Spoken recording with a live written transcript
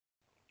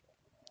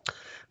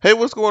Hey,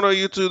 what's going on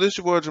YouTube? This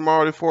your boy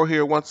Jamal84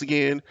 here once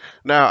again.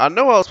 Now, I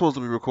know I was supposed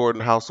to be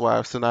recording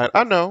Housewives tonight.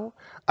 I know,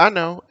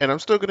 and I'm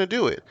still gonna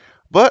do it.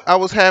 But I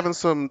was having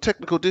some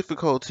technical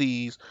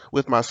difficulties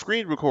with my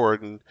screen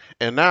recording,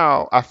 and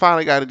now I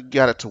finally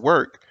got it to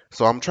work.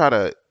 So I'm trying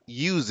to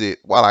use it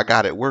while I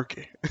got it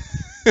working.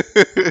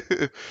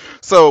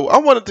 So I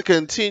wanted to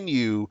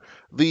continue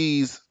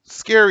these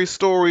scary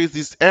stories,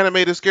 these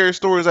animated scary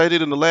stories I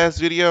did in the last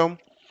video.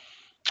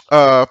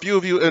 A few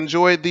of you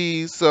enjoyed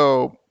these,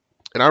 so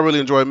and I really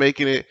enjoy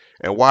making it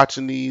and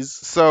watching these.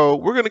 So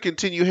we're gonna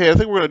continue here. I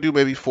think we're gonna do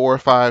maybe 4 or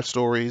 5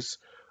 stories.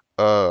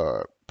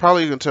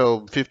 Probably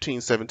until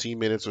 15, 17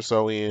 minutes or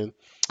so in.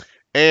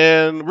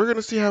 And we're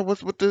gonna see how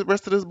what the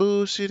rest of this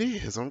bullshit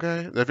is,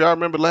 okay? If y'all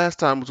remember last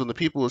time was when the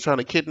people was trying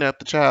to kidnap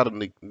the child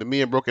and the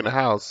men broke in the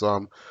house. So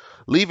I'm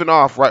leaving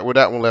off right where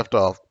that one left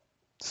off.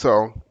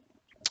 So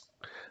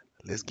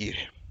let's get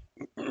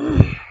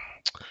it.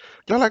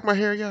 Y'all like my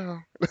hair, y'all?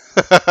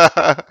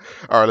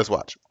 Alright, let's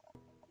watch.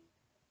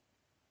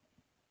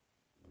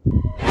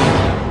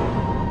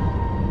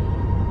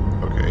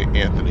 Okay,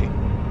 Anthony.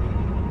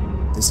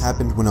 This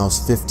happened when I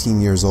was 15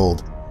 years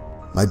old.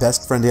 My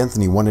best friend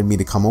Anthony wanted me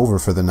to come over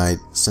for the night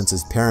since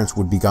his parents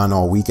would be gone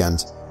all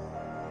weekend.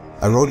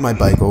 I rode my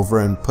bike over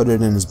and put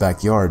it in his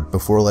backyard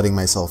before letting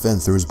myself in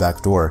through his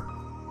back door.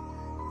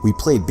 We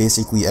played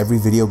basically every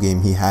video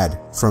game he had,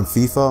 from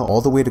FIFA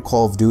all the way to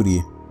Call of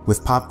Duty,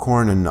 with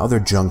popcorn and other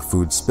junk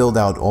food spilled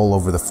out all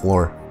over the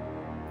floor.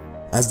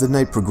 As the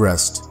night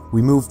progressed,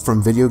 we moved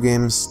from video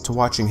games to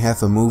watching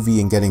half a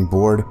movie and getting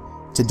bored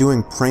to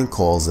doing prank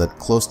calls at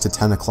close to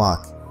 10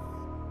 o'clock.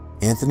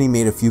 Anthony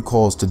made a few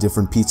calls to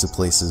different pizza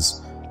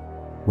places.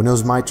 When it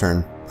was my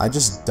turn, I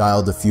just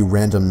dialed a few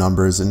random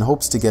numbers in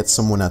hopes to get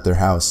someone at their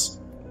house.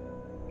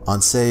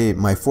 On say,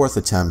 my 4th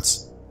attempt,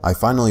 I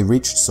finally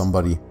reached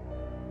somebody.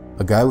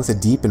 A guy with a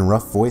deep and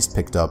rough voice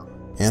picked up,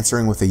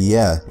 answering with a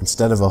yeah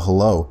instead of a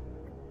hello.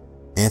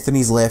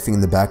 Anthony's laughing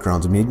in the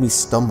background made me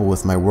stumble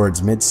with my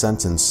words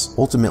mid-sentence,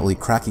 ultimately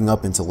cracking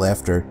up into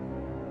laughter.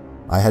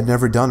 I had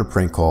never done a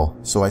prank call,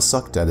 so I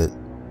sucked at it.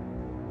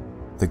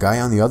 The guy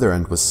on the other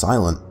end was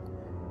silent.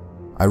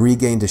 I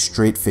regained a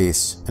straight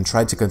face and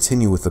tried to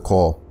continue with the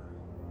call.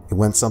 It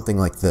went something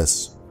like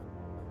this.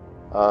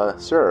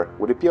 Sir,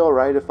 would it be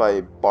alright if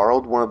I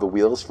borrowed one of the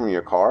wheels from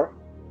your car?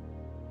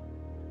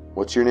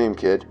 What's your name,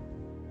 kid?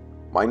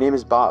 My name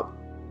is Bob.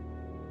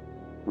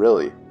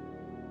 Really?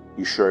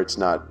 You sure it's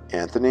not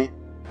Anthony?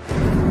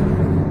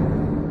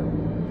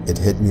 It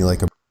hit me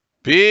like a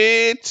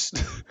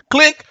Bitch.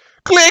 Click,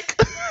 click.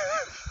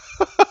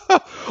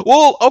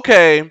 Well,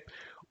 okay.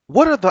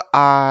 What are the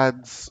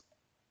odds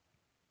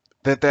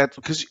that's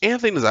because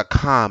Anthony is a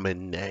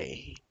common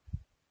name?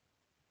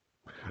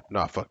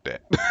 Nah, fuck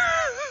that.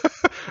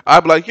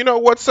 I'd be like, you know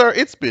what, sir?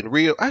 It's been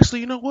real. Actually,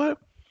 you know what?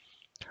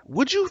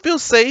 Would you feel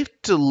safe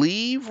to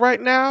leave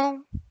right now?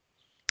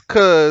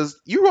 Because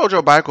you rode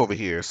your bike over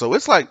here, so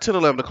it's like 10,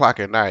 11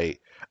 o'clock at night.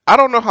 I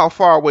don't know how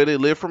far away they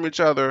live from each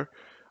other,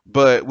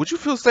 but would you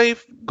feel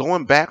safe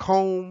going back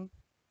home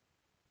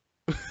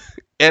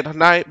at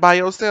night by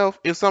yourself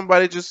if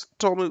somebody just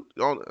told me?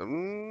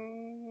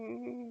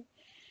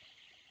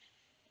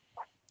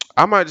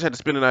 I might just have to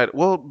spend the night.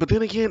 Well, but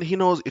then again,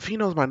 if he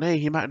knows my name,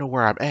 he might know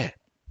where I'm at.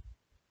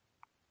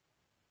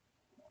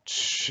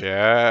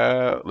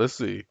 Child, let's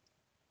see.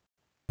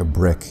 A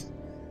brick.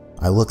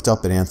 I looked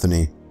up at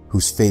Anthony,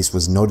 whose face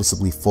was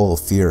noticeably full of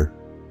fear.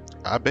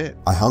 I bet.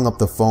 I hung up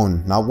the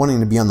phone, not wanting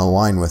to be on the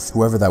line with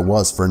whoever that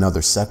was for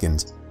another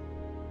second.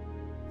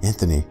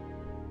 Anthony,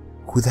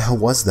 who the hell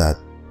was that?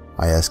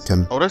 I asked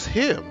him. Oh, that's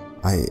him.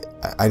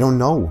 I don't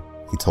know,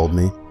 he told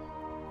me.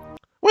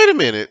 Wait a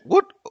minute.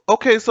 What?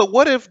 Okay, so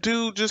what if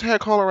dude just had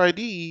caller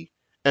ID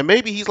and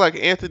maybe he's like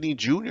Anthony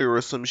Jr.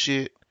 or some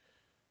shit?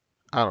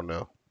 I don't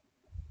know.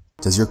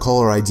 Does your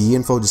caller ID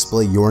info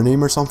display your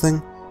name or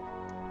something?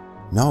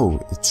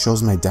 No, it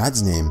shows my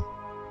dad's name.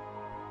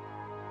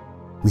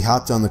 We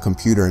hopped on the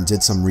computer and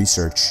did some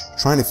research,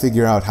 trying to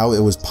figure out how it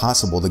was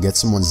possible to get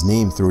someone's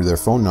name through their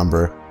phone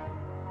number.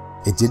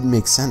 It didn't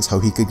make sense how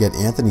he could get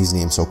Anthony's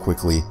name so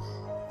quickly.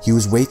 He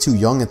was way too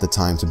young at the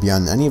time to be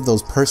on any of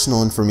those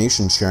personal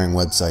information sharing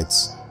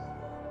websites.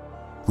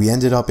 We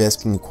ended up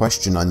asking a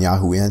question on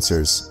Yahoo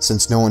Answers,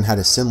 since no one had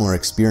a similar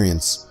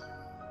experience.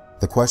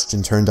 The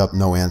question turned up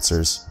no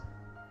answers.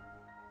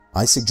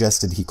 I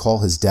suggested he call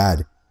his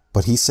dad,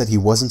 but he said he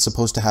wasn't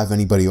supposed to have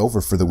anybody over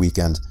for the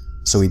weekend,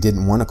 so he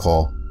didn't want to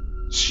call.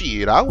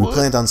 Shit, I would. We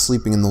planned on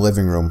sleeping in the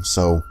living room,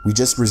 so we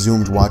just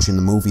resumed watching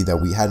the movie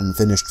that we hadn't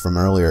finished from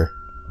earlier.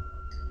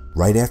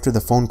 Right after the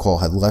phone call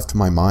had left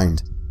my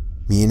mind,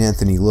 me and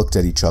Anthony looked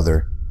at each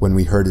other when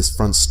we heard his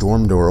front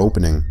storm door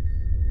opening,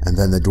 and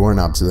then the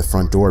doorknob to the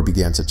front door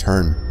began to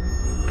turn.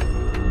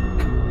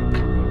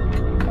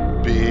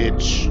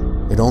 Bitch.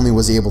 It only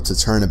was able to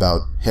turn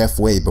about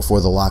halfway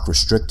before the lock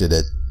restricted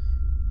it.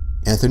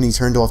 Anthony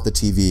turned off the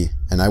TV,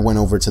 and I went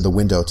over to the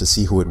window to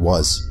see who it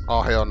was.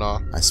 Oh, hell no.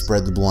 I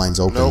spread the blinds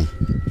open. Nope.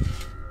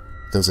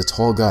 There was a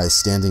tall guy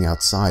standing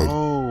outside.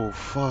 Oh,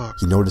 fuck.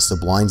 He noticed the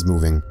blinds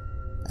moving,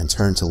 and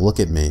turned to look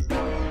at me.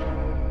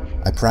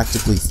 I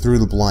practically threw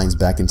the blinds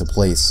back into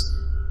place.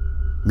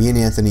 Me and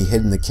Anthony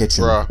hid in the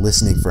kitchen,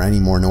 listening for any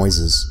more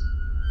noises.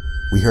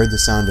 We heard the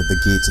sound of the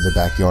gate to the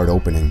backyard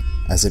opening,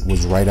 as it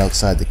was right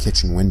outside the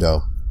kitchen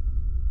window.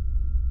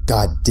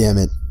 God damn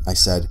it, I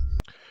said.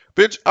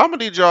 Bitch, I'm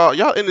gonna need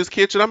y'all in this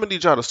kitchen, I'm gonna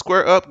need y'all to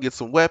square up, get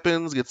some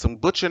weapons, get some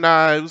butcher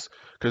knives,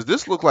 because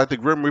this looks like the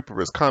Grim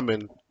Reaper is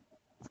coming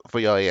for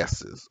y'all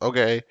asses,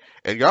 okay?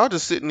 And y'all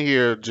just sitting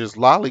here just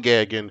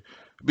lollygagging,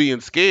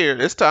 being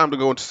scared. It's time to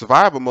go into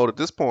survival mode at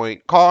this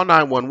point. Call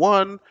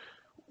 911.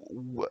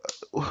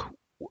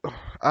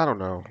 I don't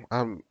know.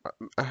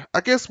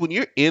 I guess when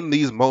you're in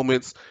these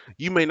moments,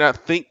 you may not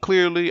think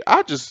clearly.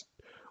 I just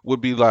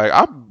would be like,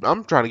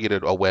 I'm trying to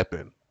get a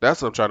weapon.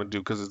 That's what I'm trying to do.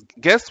 Because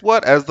guess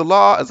what? As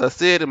I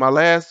said in my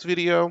last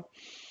video,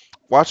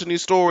 watching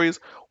these stories,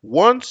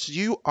 once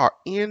you are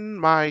in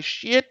my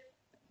shit,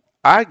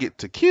 I get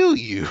to kill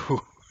you.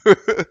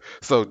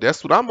 So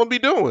that's what I'm gonna be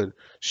doing.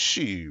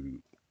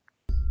 Shoot.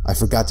 I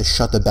forgot to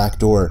shut the back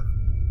door.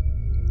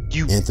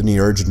 Anthony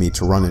urged me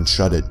to run and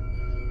shut it.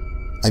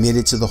 I made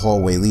it to the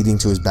hallway leading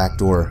to his back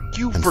door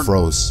and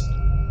froze.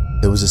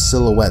 There was a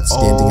silhouette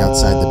standing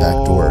outside the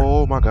back door.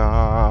 Oh my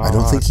god. I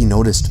don't think he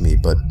noticed me,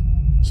 but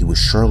he was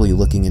surely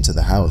looking into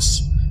the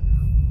house.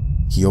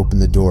 He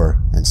opened the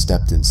door and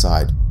stepped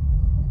inside.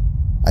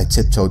 I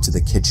tiptoed to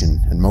the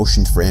kitchen and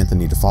motioned for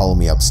Anthony to follow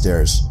me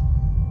upstairs.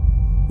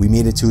 We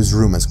made it to his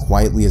room as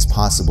quietly as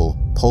possible,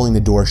 pulling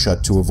the door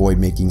shut to avoid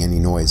making any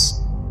noise.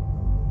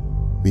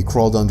 We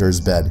crawled under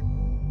his bed.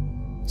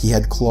 He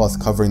had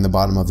cloth covering the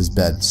bottom of his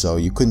bed, so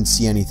you couldn't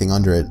see anything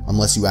under it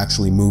unless you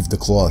actually moved the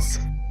cloth.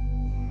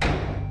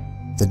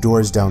 The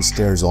doors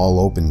downstairs all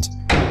opened,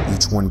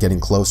 each one getting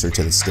closer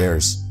to the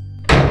stairs.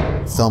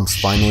 Thumps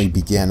finally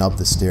began up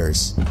the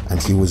stairs,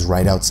 and he was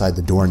right outside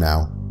the door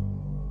now.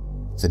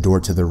 The door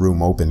to the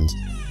room opened.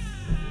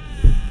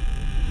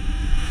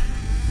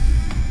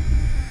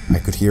 I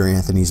could hear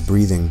Anthony's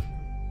breathing.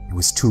 It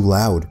was too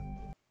loud.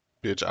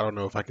 Bitch, I don't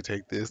know if I could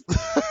take this.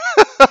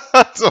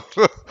 I don't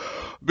know.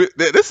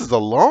 This is a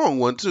long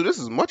one, too. This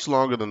is much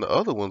longer than the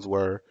other ones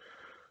were.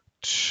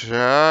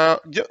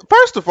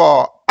 First of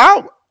all,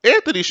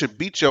 Anthony should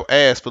beat your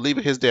ass for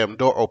leaving his damn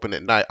door open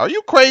at night. Are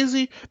you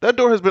crazy? That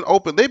door has been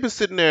open. They've been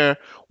sitting there,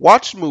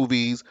 watching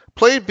movies,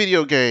 playing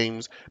video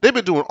games. They've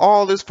been doing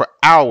all this for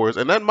hours,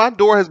 and then my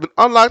door has been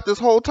unlocked this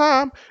whole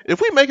time.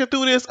 If we make it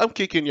through this, I'm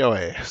kicking your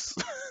ass.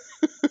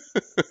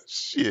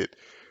 Shit.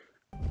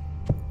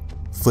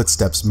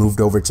 Footsteps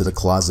moved over to the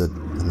closet,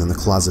 and then the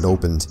closet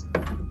opened.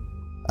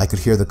 I could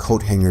hear the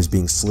coat hangers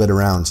being slid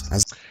around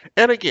as...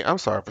 And again, I'm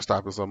sorry for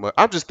stopping so much.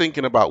 I'm just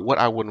thinking about what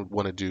I wouldn't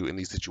want to do in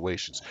these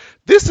situations.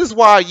 This is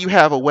why you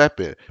have a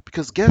weapon.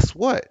 Because guess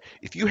what?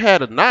 If you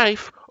had a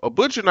knife, a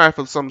butcher knife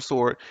of some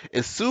sort,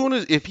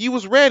 if he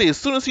was ready, as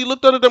soon as he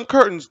looked under them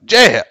curtains,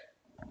 jab!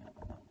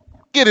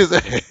 Get his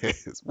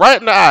ass right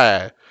in the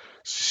eye.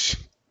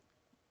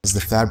 As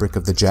the fabric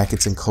of the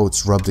jackets and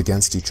coats rubbed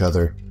against each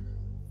other,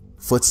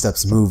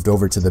 footsteps moved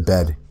over to the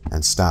bed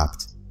and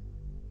stopped.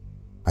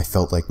 I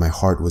felt like my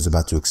heart was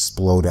about to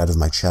explode out of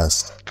my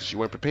chest. Because you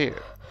weren't prepared.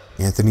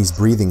 Anthony's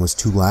breathing was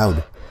too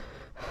loud.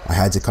 I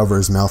had to cover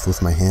his mouth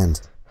with my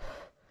hand.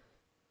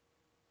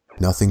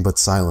 Nothing but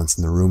silence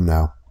in the room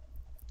now.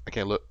 I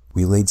can't look.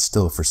 We laid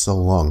still for so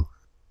long,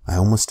 I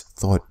almost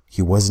thought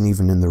he wasn't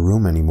even in the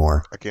room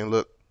anymore. I can't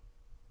look.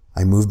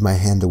 I moved my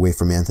hand away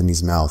from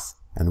Anthony's mouth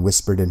and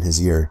whispered in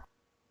his ear,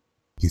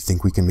 "You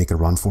think we can make a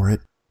run for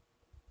it?"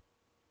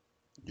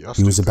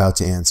 He was about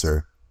to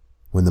answer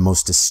when the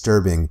most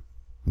disturbing,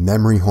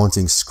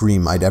 memory-haunting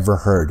scream I'd ever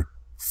heard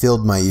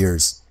filled my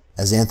ears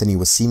as Anthony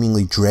was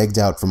seemingly dragged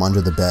out from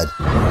under the bed.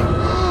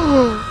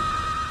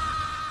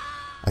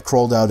 I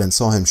crawled out and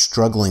saw him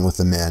struggling with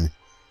the man.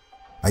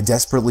 I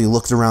desperately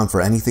looked around for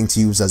anything to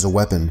use as a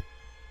weapon.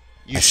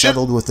 I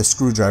settled with the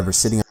screwdriver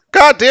sitting...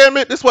 God damn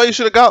it! That's why you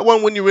should have got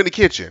one when you were in the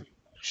kitchen.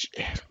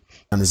 Shit.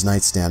 On his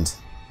nightstand.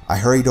 I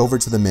hurried over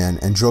to the man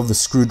and drove the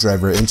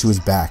screwdriver into his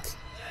back.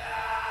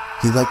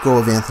 He let go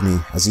of Anthony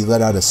as he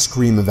let out a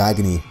scream of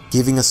agony,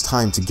 giving us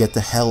time to get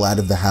the hell out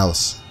of the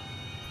house.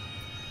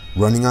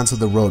 Running onto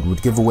the road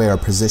would give away our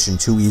position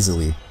too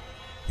easily.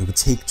 It would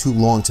take too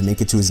long to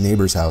make it to his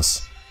neighbor's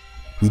house.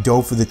 We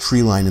dove for the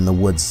tree line in the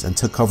woods and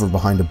took cover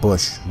behind a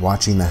bush,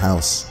 watching the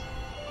house.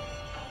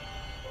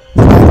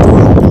 The back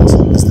door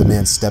opened as the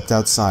man stepped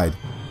outside,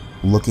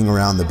 looking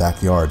around the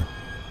backyard.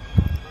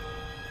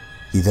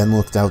 He then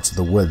looked out to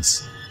the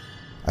woods.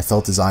 I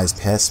felt his eyes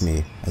pass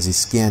me as he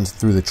scanned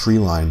through the tree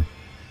line.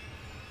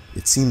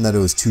 It seemed that it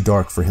was too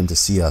dark for him to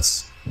see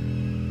us.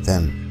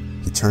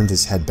 Then, he turned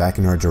his head back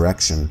in our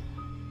direction.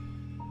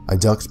 I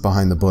ducked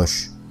behind the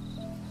bush.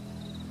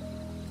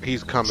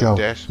 He's coming, Joe,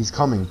 Dash. He's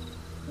coming.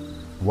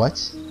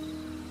 What?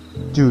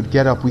 Dude,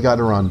 get up, we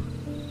gotta run.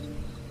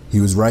 He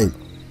was right.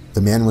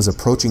 The man was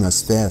approaching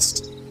us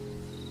fast.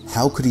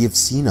 How could he have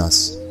seen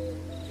us?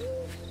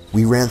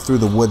 We ran through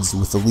the woods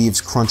with the leaves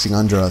crunching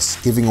under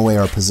us, giving away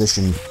our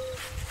position.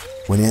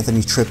 When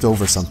Anthony tripped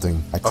over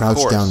something, I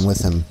crouched down with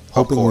him,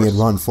 hoping we had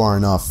run far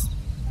enough.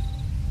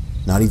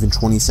 Not even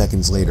 20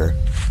 seconds later,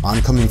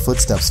 oncoming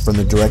footsteps from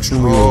the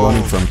direction we were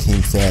running from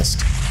came fast.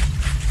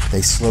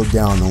 They slowed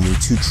down only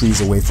 2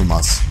 trees away from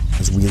us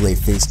as we lay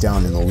face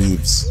down in the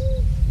leaves.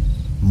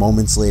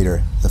 Moments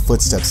later, the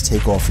footsteps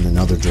take off in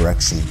another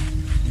direction.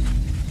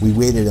 We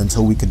waited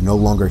until we could no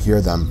longer hear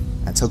them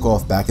and took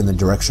off back in the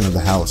direction of the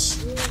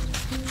house.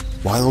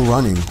 While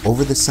running,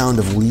 over the sound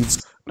of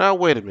leaves... Now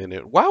wait a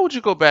minute. Why would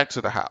you go back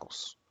to the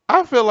house?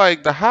 I feel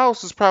like the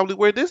house is probably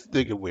where this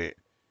nigga went.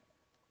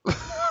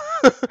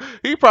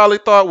 He probably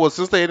thought, well,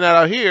 since they're not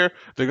out here,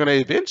 they're going to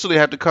eventually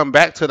have to come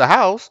back to the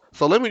house.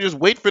 So let me just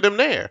wait for them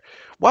there.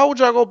 Why would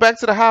y'all go back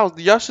to the house?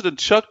 Y'all should have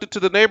chucked it to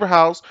the neighbor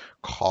house,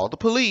 called the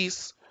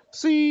police.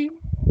 See,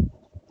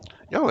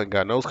 y'all ain't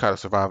got no kind of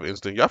survival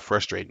instinct. Y'all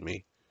frustrating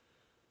me.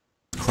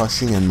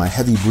 Crushing and my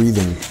heavy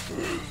breathing,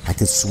 I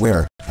could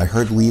swear I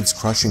heard leaves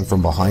crushing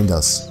from behind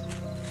us.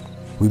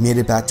 We made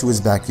it back to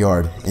his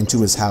backyard,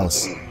 into his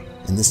house,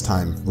 and this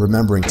time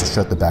remembering to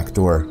shut the back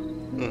door.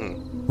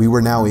 We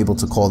were now able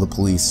to call the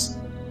police.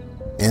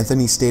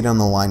 Anthony stayed on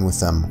the line with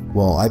them,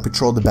 while I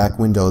patrolled the back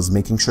windows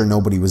making sure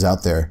nobody was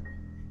out there.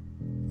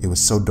 It was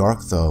so dark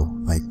though,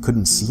 I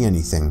couldn't see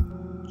anything.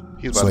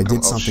 So I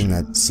did something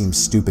that seems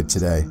stupid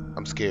today.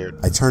 I'm scared.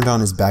 I turned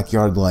on his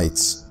backyard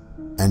lights,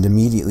 and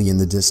immediately in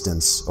the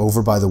distance,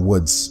 over by the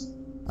woods,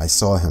 I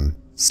saw him,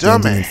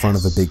 standing in front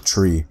of a big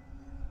tree.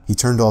 He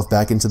turned off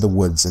back into the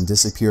woods and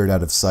disappeared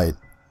out of sight.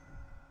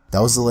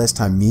 That was the last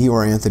time me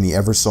or Anthony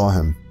ever saw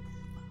him.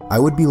 I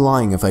would be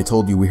lying if I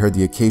told you we heard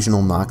the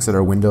occasional knocks at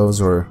our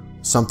windows or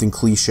something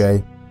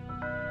cliche.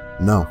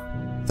 No,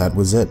 that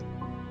was it.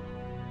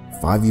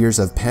 5 years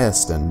have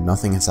passed and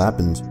nothing has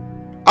happened.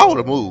 I would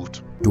have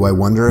moved. Do I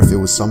wonder if it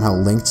was somehow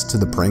linked to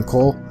the prank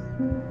call?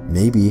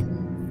 Maybe.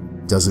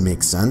 Does it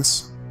make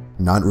sense?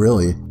 Not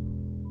really.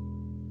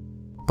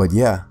 But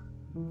yeah,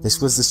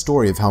 this was the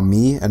story of how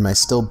me and my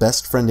still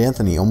best friend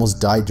Anthony almost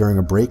died during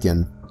a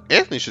break-in.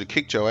 Anthony should have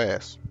kicked your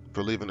ass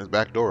for leaving his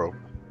back door open.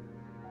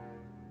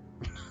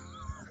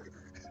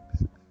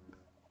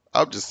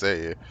 I'm just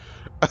saying.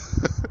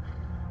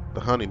 The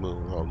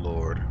honeymoon, oh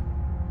lord.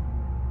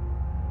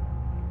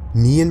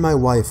 Me and my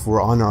wife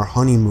were on our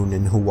honeymoon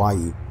in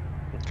Hawaii.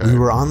 Okay. We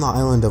were on the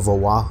island of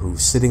Oahu,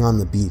 sitting on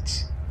the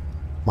beach.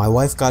 My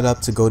wife got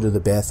up to go to the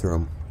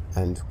bathroom,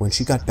 and when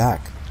she got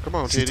back, Come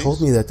on, she titties.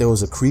 told me that there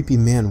was a creepy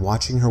man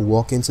watching her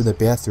walk into the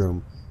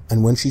bathroom,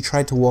 and when she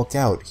tried to walk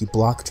out, he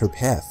blocked her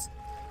path.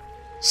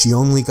 She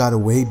only got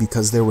away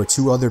because there were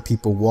 2 other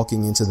people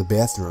walking into the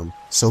bathroom,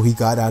 so he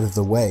got out of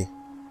the way.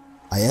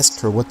 I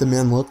asked her what the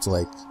man looked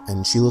like,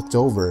 and she looked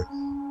over,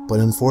 but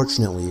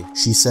unfortunately,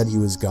 she said he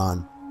was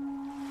gone.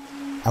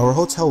 Our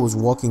hotel was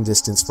walking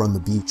distance from the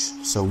beach,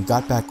 so we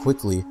got back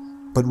quickly,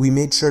 but we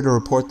made sure to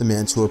report the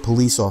man to a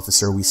police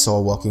officer we saw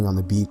walking on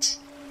the beach,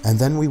 and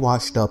then we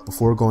washed up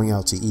before going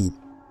out to eat.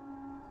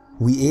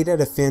 We ate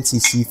at a fancy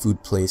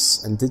seafood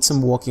place and did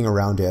some walking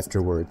around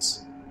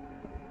afterwards.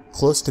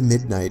 Close to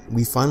midnight,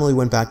 we finally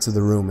went back to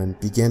the room and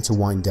began to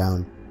wind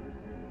down.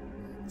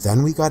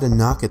 Then we got a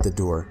knock at the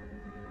door.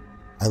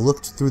 I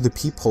looked through the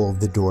peephole of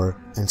the door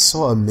and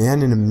saw a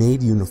man in a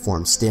maid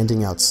uniform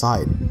standing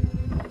outside.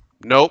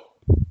 Nope.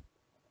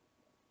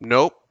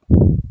 Nope.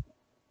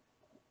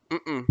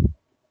 That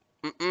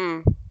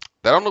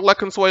don't look like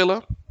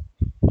Consuela.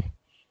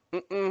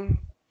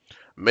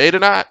 Maid or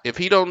not, if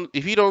he don't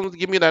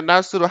give me that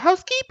nice little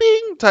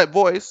housekeeping type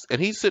voice, and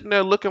he's sitting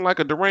there looking like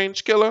a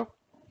deranged killer,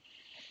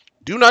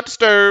 do not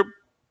disturb.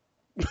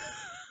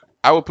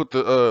 I would put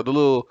the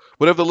little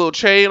whatever the little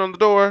chain on the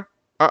door.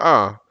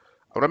 I'm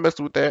not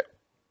messing with that.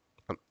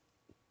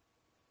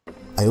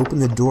 I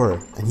opened the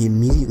door, and he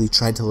immediately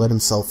tried to let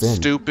himself in.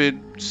 Stupid.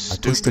 I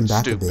pushed him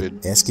back a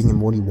bit, asking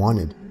him what he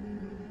wanted.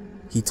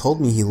 He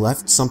told me he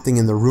left something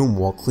in the room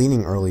while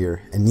cleaning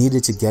earlier and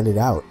needed to get it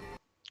out.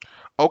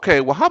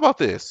 Okay, well, how about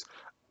this?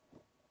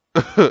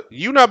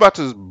 You not about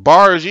to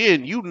barge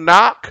in. You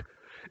knock,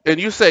 and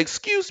you say,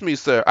 "Excuse me,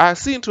 sir. I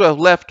seem to have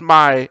left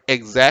my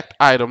exact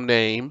item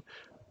name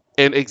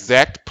and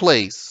exact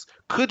place.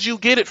 Could you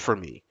get it for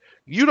me?"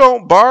 You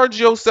don't barge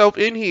yourself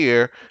in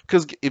here,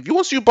 because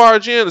once you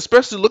barge in,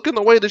 especially looking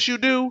the way that you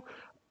do,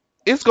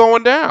 it's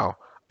going down.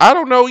 I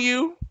don't know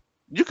you.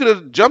 You could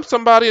have jumped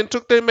somebody and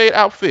took their maid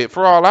outfit,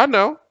 for all I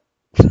know.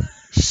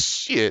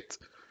 Shit.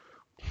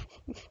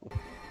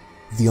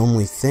 The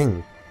only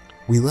thing,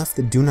 we left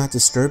the do not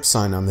disturb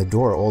sign on the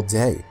door all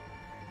day.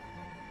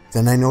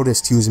 Then I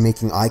noticed he was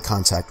making eye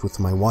contact with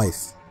my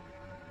wife.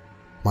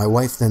 My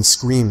wife then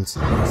screamed,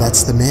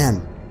 "That's the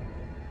man."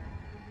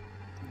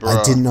 Bruh.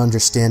 I didn't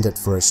understand at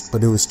first,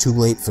 but it was too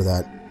late for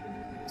that.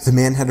 The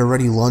man had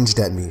already lunged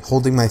at me,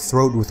 holding my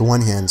throat with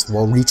one hand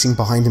while reaching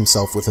behind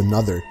himself with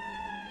another.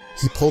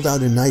 He pulled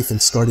out a knife and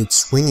started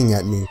swinging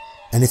at me,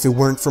 and if it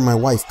weren't for my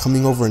wife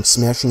coming over and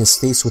smashing his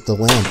face with the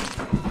lamp,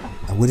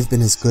 I would have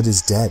been as good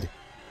as dead.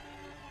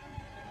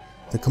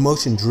 The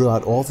commotion drew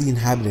out all the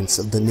inhabitants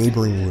of the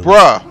neighboring room.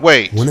 Bruh,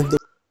 wait. One of the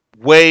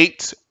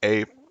Wait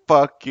a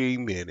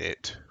fucking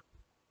minute.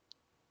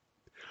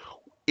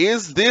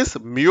 Is this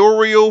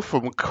Muriel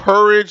from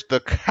Courage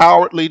the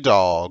Cowardly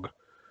Dog?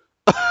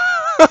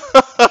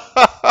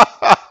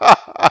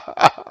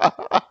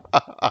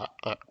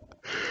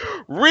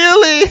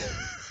 Really?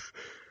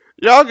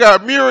 Y'all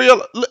got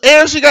Muriel,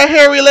 and she got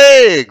hairy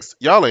legs.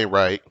 Y'all ain't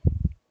right.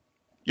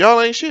 Y'all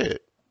ain't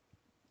shit.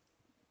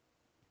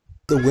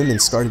 The women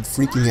started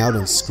freaking out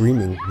and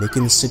screaming,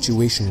 making the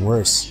situation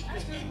worse.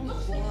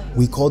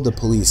 We called the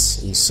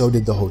police, and so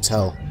did the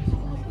hotel.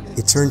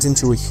 It turned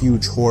into a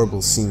huge,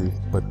 horrible scene,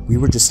 but we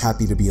were just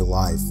happy to be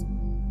alive.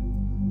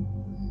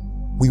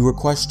 We were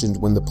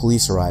questioned when the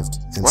police arrived,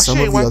 and some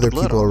of the other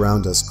people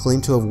around us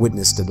claimed to have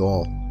witnessed it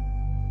all.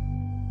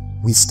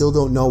 We still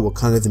don't know what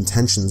kind of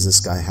intentions this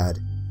guy had,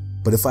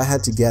 but if I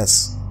had to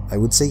guess, I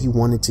would say he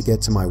wanted to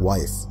get to my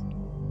wife.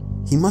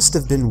 He must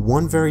have been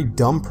one very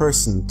dumb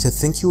person to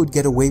think he would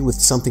get away with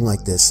something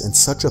like this in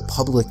such a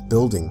public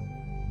building.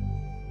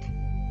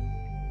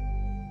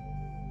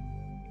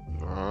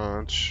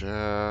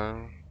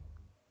 Gotcha.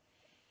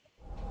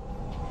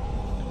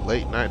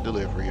 Late night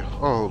delivery.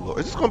 Oh Lord,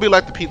 is this gonna be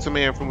like the pizza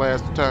man from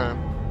last time?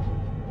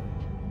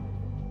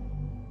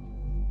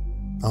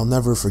 I'll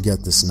never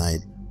forget this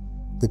night.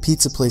 The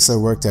pizza place I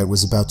worked at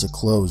was about to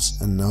close,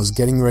 and I was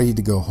getting ready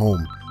to go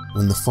home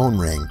when the phone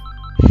rang.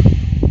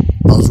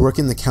 I was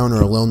working the counter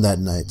alone that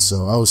night,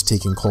 so I was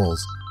taking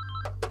calls.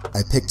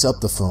 I picked up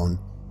the phone.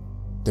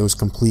 There was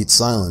complete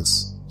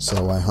silence,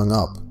 so I hung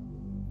up.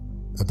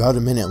 About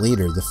a minute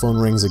later, the phone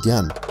rings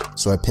again,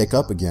 so I pick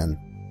up again.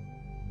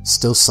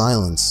 Still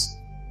silence.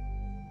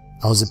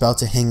 I was about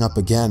to hang up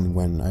again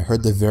when I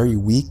heard the very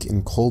weak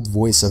and cold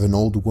voice of an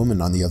old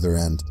woman on the other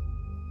end.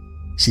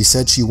 She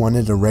said she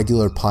wanted a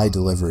regular pie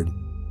delivered.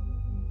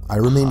 I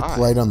remained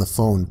polite on the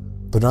phone,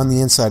 but on the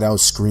inside I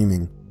was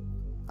screaming.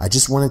 I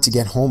just wanted to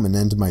get home and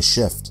end my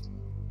shift.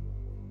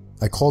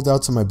 I called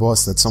out to my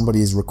boss that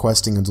somebody is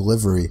requesting a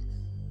delivery.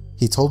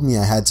 He told me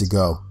I had to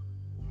go.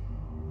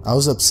 I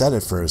was upset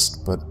at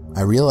first, but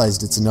I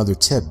realized it's another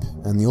tip,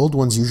 and the old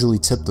ones usually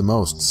tip the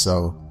most,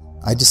 so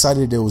I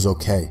decided it was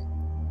okay.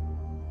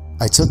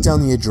 I took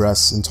down the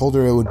address and told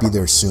her it would be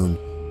there soon,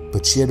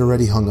 but she had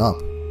already hung up.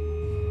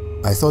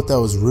 I thought that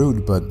was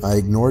rude, but I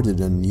ignored it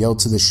and yelled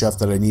to the chef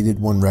that I needed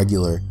one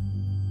regular.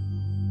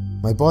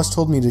 My boss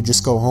told me to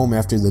just go home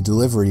after the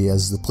delivery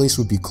as the place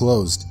would be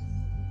closed,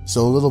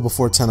 so a little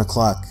before 10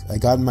 o'clock, I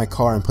got in my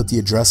car and put the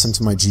address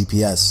into my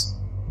GPS.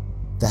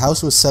 The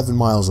house was 7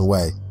 miles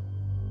away.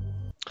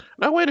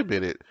 Now wait a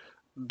minute.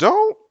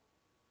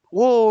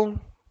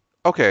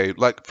 Okay,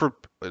 like for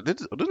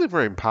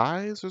delivering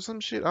pies or some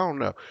shit? I don't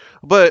know.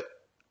 But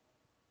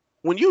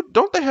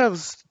don't they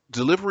have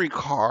delivery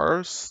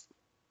cars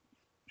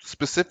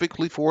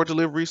specifically for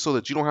delivery so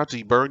that you don't have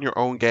to burn your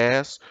own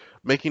gas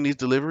making these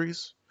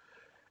deliveries?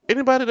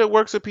 Anybody that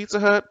works at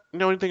Pizza Hut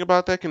know anything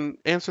about that can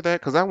answer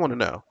that? Because I want to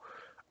know.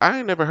 I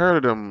ain't never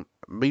heard of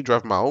me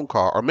driving my own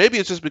car. Or maybe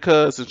it's just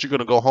because since you're going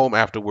to go home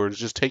afterwards,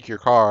 just take your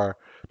car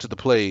to the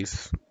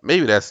place.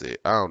 Maybe that's it.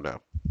 I don't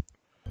know.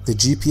 The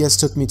GPS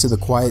took me to the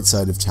quiet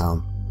side of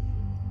town.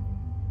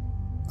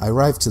 I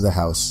arrived to the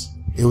house.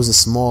 It was a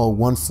small,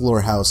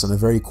 one-floor house on a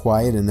very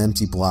quiet and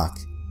empty block.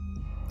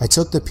 I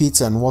took the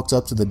pizza and walked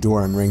up to the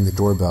door and rang the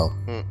doorbell.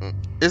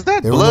 Is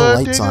that there blood,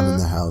 were no lights on in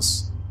the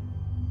house.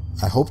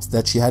 I hoped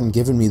that she hadn't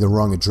given me the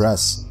wrong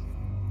address.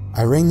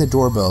 I rang the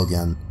doorbell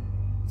again.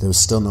 There was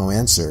still no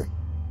answer.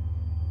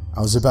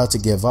 I was about to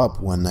give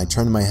up when I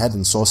turned my head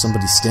and saw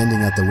somebody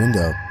standing at the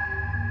window.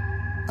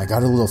 I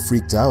got a little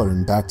freaked out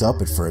and backed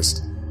up at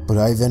first, but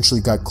I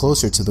eventually got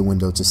closer to the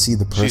window to see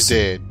the person. She's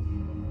dead.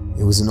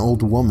 It was an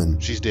old woman.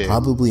 She's dead.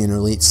 Probably in her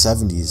late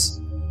 70s.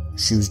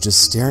 She was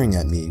just staring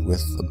at me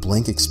with a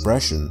blank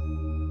expression.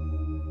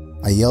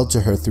 I yelled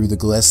to her through the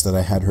glass that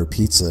I had her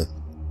pizza.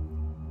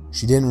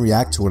 She didn't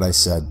react to what I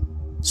said,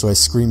 so I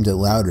screamed it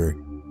louder.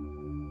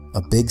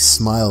 A big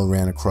smile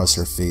ran across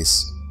her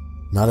face.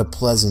 Not a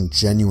pleasant,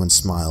 genuine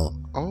smile.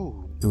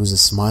 Oh. It was a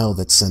smile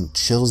that sent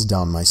chills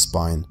down my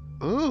spine.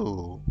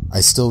 Ooh.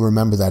 I still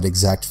remember that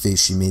exact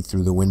face she made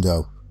through the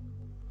window.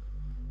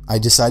 I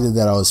decided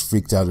that I was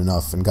freaked out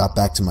enough and got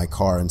back to my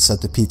car and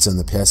set the pizza in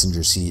the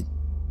passenger seat.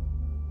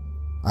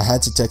 I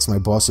had to text my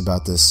boss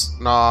about this.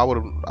 No, I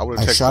would've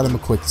I shot him a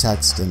quick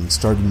text and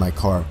started my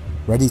car,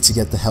 ready to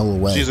get the hell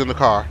away. She's in the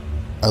car.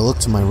 I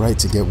looked to my right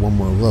to get one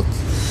more look.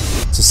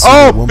 To see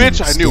the woman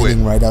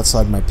standing right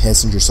outside my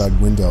passenger side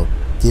window,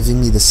 giving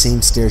me the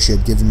same stare she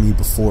had given me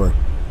before.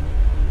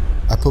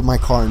 I put my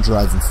car in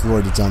drive and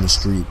floored it down the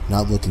street,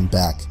 not looking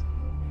back.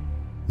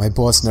 My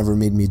boss never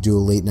made me do a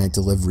late night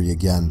delivery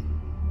again.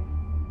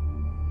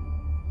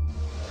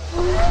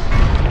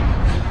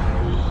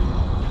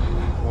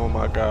 Oh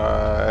my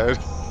god.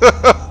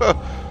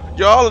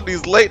 Y'all of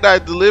these late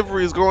night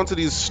deliveries going to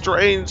these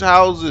strange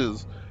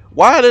houses.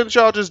 Why didn't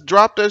y'all just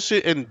drop that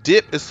shit and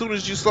dip as soon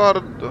as you saw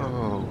the...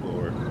 Oh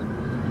lord.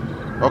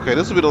 Okay,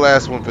 this will be the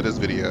last one for this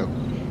video,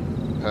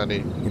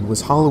 honey. It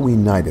was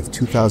Halloween night of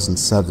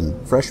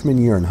 2007, freshman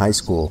year in high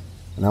school,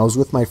 and I was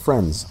with my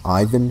friends,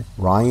 Ivan,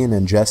 Ryan,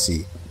 and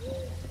Jesse.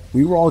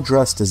 We were all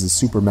dressed as the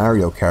Super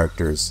Mario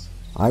characters.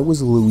 I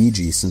was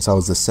Luigi since I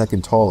was the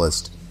second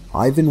tallest.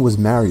 Ivan was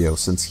Mario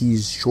since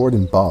he's short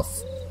and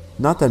buff.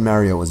 Not that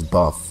Mario was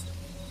buff.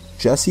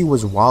 Jesse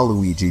was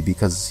Waluigi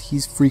because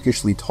he's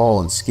freakishly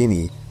tall and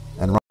skinny,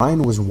 and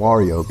Ryan was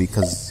Wario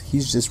because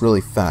he's just really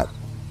fat.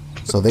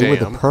 So they were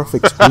the Damn.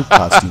 perfect group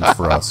costumes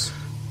for us.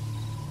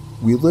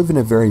 We live in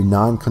a very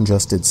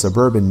non-congested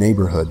suburban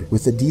neighborhood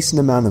with a decent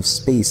amount of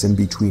space in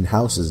between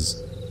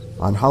houses.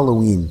 On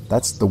Halloween,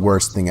 that's the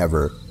worst thing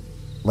ever.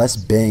 Less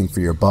bang for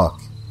your buck.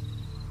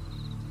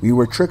 We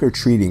were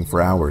trick-or-treating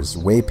for hours,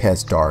 way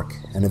past dark,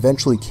 and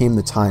eventually came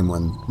the time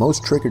when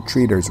most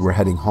trick-or-treaters were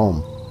heading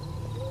home.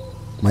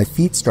 My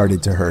feet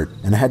started to hurt,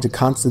 and I had to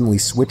constantly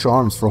switch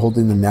arms for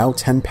holding the now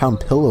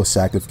 10-pound pillow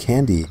sack of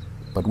candy,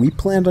 but we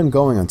planned on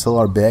going until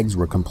our bags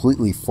were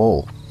completely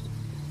full.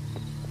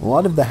 A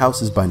lot of the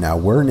houses by now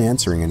weren't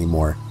answering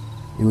anymore.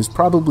 It was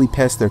probably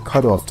past their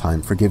cutoff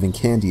time for giving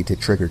candy to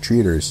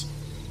trick-or-treaters.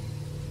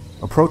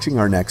 Approaching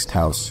our next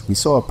house, we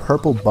saw a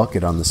purple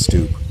bucket on the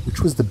stoop, which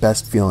was the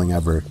best feeling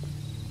ever.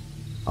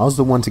 I was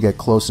the one to get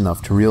close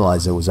enough to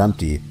realize it was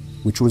empty,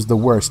 which was the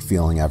worst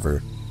feeling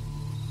ever.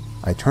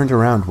 I turned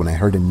around when I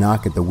heard a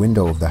knock at the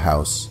window of the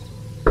house.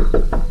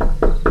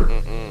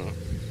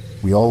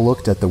 We all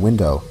looked at the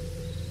window.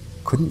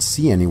 Couldn't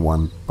see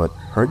anyone, but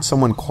heard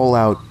someone call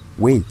out,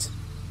 "Wait."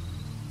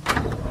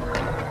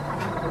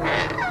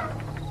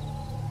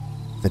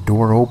 The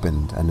door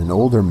opened, and an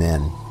older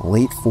man,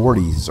 late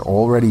 40s,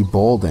 already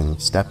balding,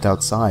 stepped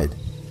outside.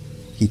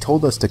 He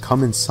told us to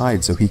come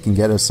inside so he can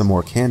get us some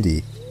more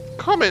candy.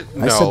 No.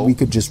 I said we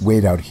could just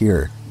wait out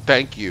here.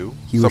 Thank you.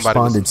 He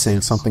responded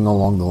saying something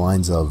along the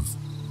lines of,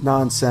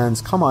 "Nonsense,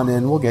 come on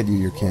in, we'll get you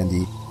your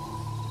candy."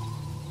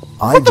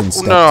 Ivan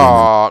stepped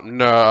in.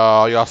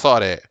 No, y'all saw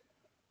that.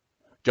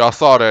 Y'all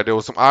saw that. There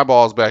was some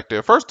eyeballs back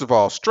there. First of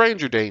all,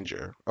 stranger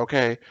danger,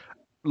 okay?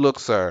 Look,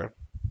 sir,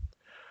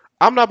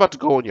 I'm not about to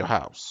go in your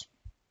house,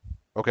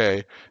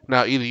 okay?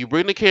 Now, either you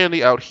bring the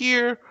candy out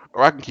here,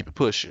 or I can keep it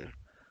pushing,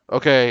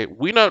 okay?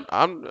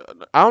 I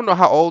don't know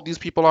how old these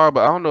people are,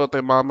 but I don't know if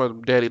their mama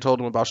and daddy told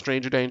them about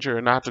stranger danger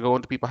and not to go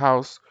into people's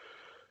house.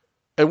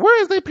 And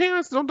where is their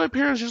parents? Don't their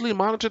parents usually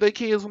monitor their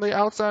kids when they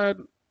outside?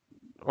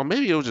 Or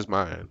maybe it was just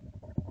mine.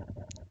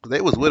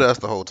 They was with us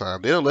the whole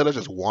time. They don't let us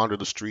just wander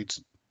the streets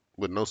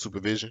with no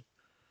supervision.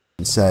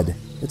 And said,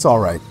 "It's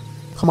alright.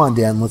 Come on,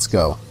 Dan, let's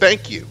go."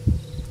 Thank you.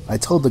 I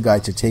told the guy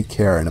to take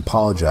care and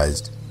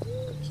apologized.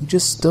 He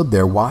just stood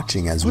there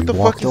watching as we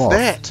walked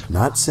off,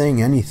 not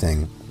saying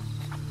anything.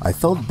 I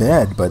felt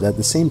bad, but at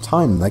the same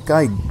time, that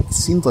guy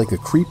seemed like a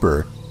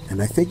creeper,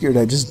 and I figured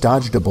I just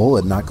dodged a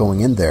bullet not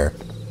going in there.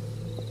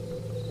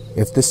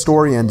 If the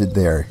story ended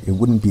there, it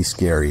wouldn't be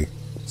scary,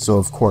 so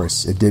of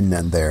course, it didn't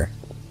end there.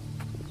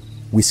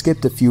 We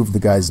skipped a few of the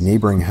guy's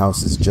neighboring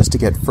houses just to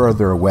get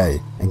further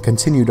away, and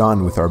continued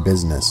on with our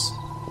business.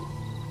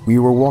 We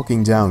were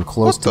walking down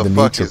close to the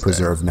nature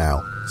preserve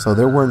now, so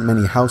there weren't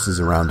many houses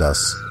around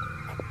us.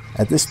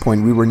 At this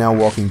point, we were now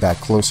walking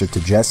back closer to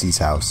Jesse's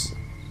house.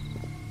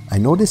 I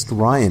noticed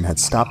Ryan had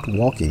stopped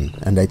walking,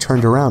 and I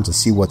turned around to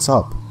see what's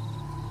up.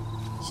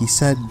 He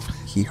said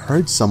he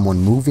heard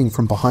someone moving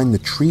from behind the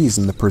trees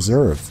in the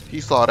preserve.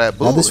 He saw that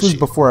bullshit. Now, this was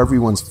before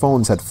everyone's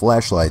phones had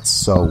flashlights,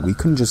 so we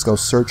couldn't just go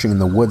searching in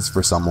the woods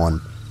for someone.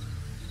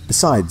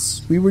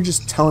 Besides, we were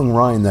just telling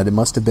Ryan that it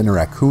must have been a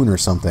raccoon or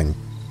something.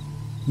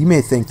 You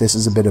may think this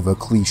is a bit of a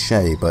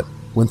cliche, but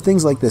when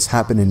things like this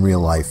happen in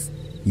real life,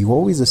 you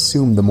always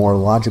assume the more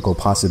logical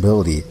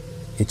possibility.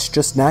 It's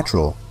just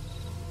natural.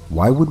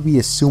 Why would we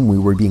assume we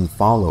were being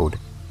followed?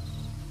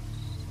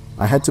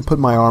 I had to put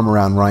my arm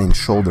around Ryan's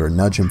shoulder and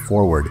nudge him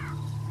forward.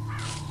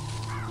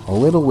 A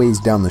little ways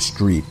down the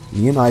street,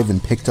 me and Ivan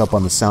picked up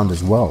on the sound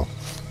as well.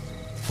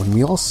 When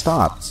we all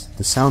stopped,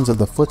 the sounds of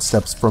the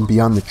footsteps from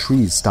beyond the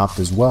trees stopped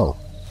as well.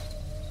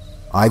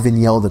 Ivan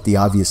yelled at the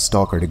obvious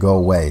stalker to go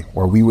away,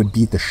 or we would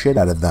beat the shit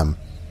out of them.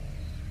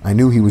 I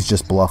knew he was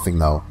just bluffing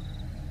though.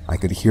 I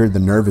could hear the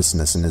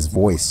nervousness in his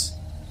voice.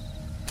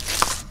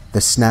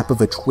 The snap of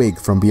a twig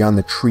from beyond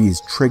the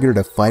trees triggered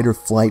a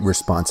fight-or-flight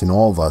response in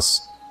all of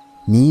us.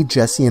 Me,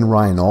 Jesse, and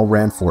Ryan all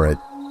ran for it.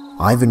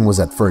 Ivan was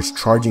at first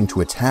charging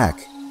to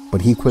attack,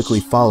 but he quickly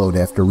followed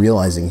after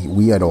realizing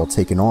we had all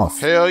taken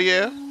off. Hell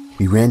yeah.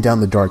 We ran down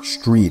the dark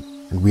street,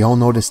 and we all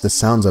noticed the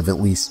sounds of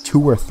at least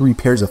 2 or 3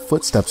 pairs of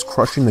footsteps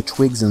crushing the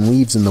twigs and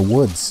leaves in the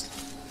woods.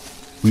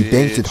 We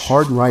banked it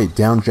hard right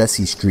down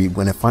Jesse Street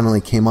when it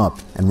finally came up,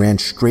 and ran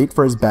straight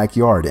for his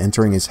backyard,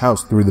 entering his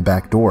house through the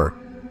back door.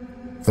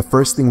 The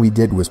first thing we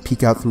did was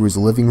peek out through his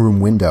living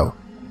room window.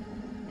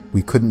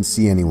 We couldn't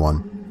see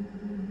anyone.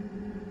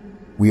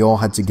 We all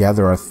had to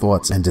gather our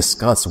thoughts and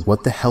discuss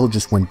what the hell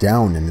just went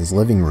down in his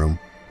living room,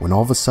 when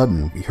all of a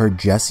sudden we heard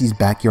Jesse's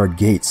backyard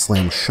gate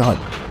slam shut.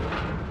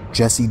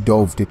 Jesse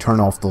dove to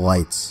turn off the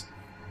lights.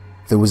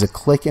 There was a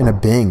click and a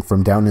bang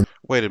from down in—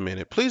 Wait a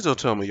minute. Please don't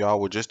tell me y'all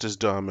were just as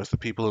dumb as the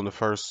people in the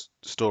first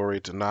story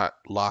to not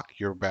lock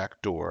your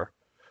back door.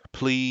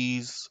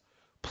 Please,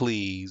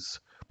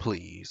 please,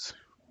 please.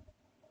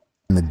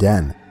 In the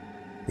den.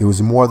 It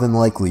was more than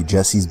likely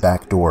Jesse's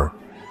back door.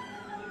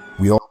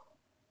 We all—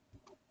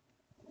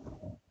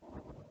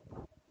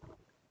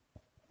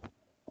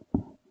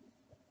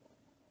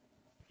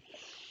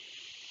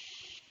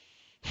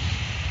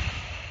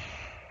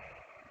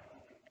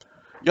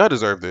 Y'all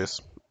deserve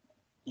this.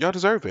 Y'all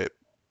deserve it.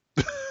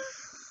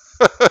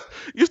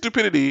 Your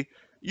stupidity,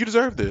 you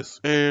deserve this.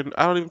 And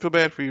I don't even feel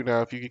bad for you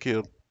now if you get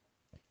killed.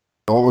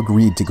 All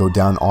agreed to go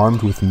down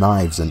armed with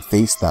knives and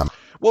face them.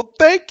 Well,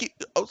 thank you.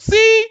 Oh,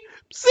 see,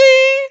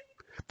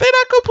 they're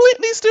not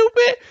completely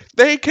stupid.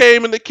 They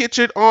came in the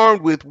kitchen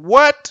armed with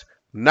what?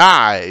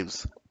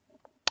 Knives.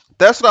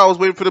 That's what I was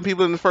waiting for the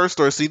people in the first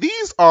story. See,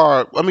 these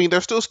are, I mean,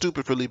 they're still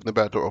stupid for leaving the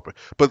back door open,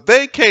 but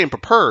they came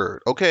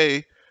prepared,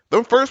 okay?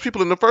 Them first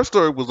people in the first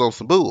story was on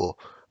some bull.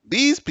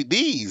 These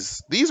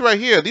right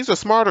here, these are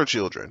smarter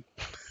children.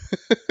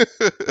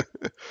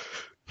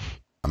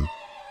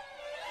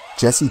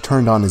 Jesse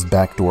turned on his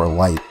back door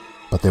light,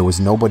 but there was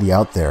nobody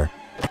out there.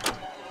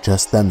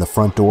 Just then the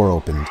front door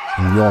opened,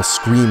 and we all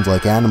screamed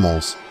like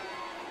animals.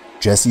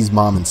 Jesse's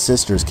mom and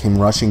sisters came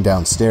rushing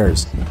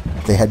downstairs.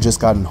 They had just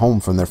gotten home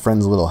from their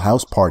friend's little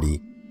house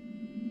party.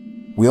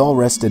 We all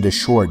rested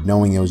assured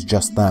knowing it was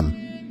just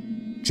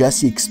them.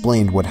 Jesse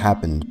explained what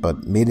happened,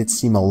 but made it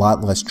seem a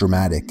lot less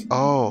dramatic.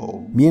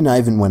 Oh. Me and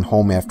Ivan went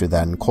home after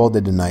that and called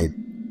it a night.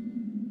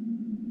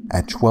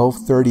 At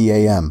 12:30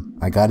 a.m.,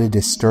 I got a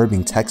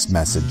disturbing text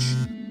message.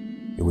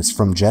 It was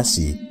from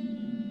Jesse.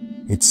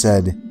 It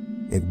said,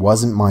 "It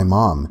wasn't my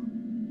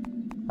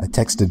mom." I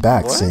texted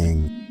back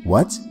saying,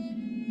 "What?"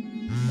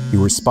 He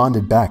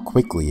responded back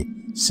quickly,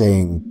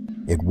 saying,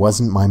 "It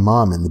wasn't my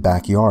mom in the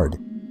backyard."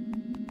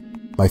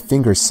 My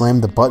fingers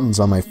slammed the buttons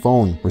on my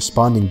phone,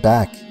 responding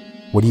back,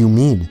 "What do you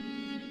mean?"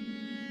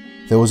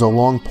 There was a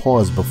long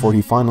pause before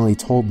he finally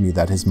told me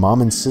that his mom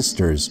and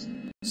sisters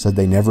said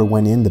they never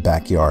went in the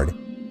backyard.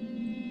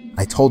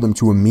 I told him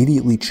to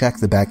immediately check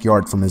the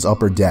backyard from his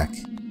upper deck.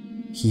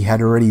 He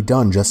had already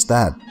done just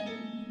that.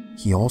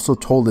 He also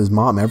told his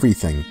mom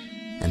everything,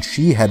 and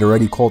she had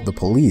already called the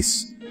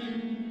police.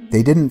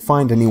 They didn't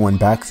find anyone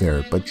back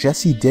there, but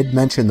Jesse did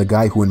mention the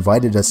guy who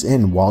invited us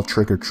in while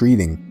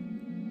trick-or-treating.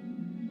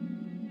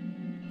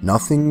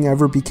 Nothing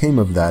ever became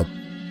of that,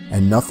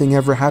 and nothing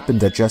ever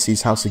happened at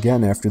Jesse's house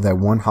again after that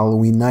one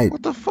Halloween night.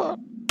 What the fuck?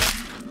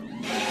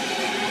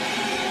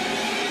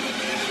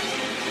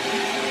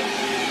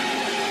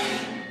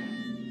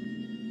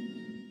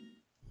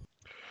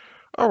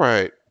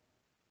 Alright.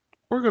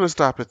 We're gonna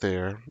stop it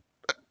there.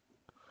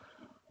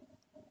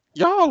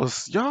 I'm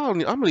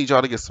gonna need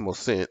y'all to get some more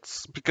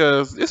sense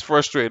because it's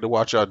frustrating to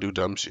watch y'all do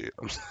dumb shit.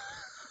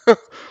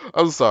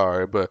 I'm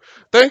sorry, but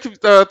thanks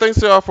to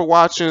y'all for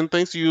watching.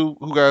 Thanks to you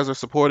who guys are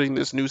supporting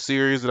this new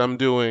series that I'm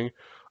doing.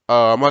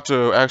 I'm about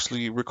to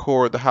actually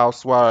record the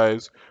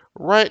Housewives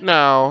right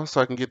now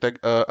so I can get that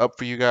up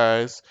for you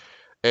guys.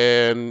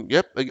 And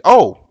yep.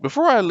 Oh,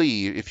 before I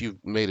leave, if you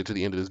made it to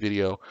the end of this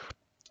video,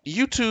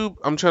 YouTube,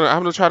 I'm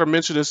gonna try to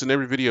mention this in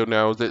every video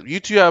now, is that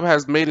YouTube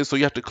has made it so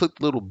you have to click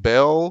the little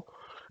bell.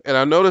 And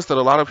I noticed that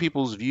a lot of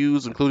people's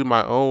views, including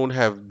my own,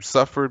 have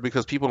suffered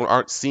because people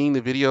aren't seeing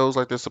the videos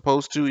like they're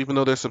supposed to, even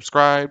though they're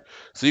subscribed.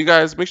 So you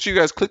guys, make sure you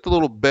guys click the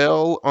little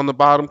bell on the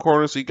bottom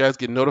corner so you guys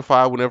get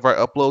notified whenever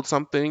I upload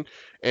something.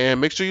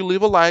 And make sure you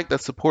leave a like,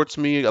 that supports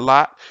me a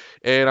lot.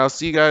 And I'll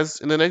see you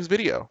guys in the next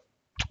video.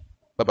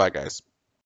 Bye-bye, guys.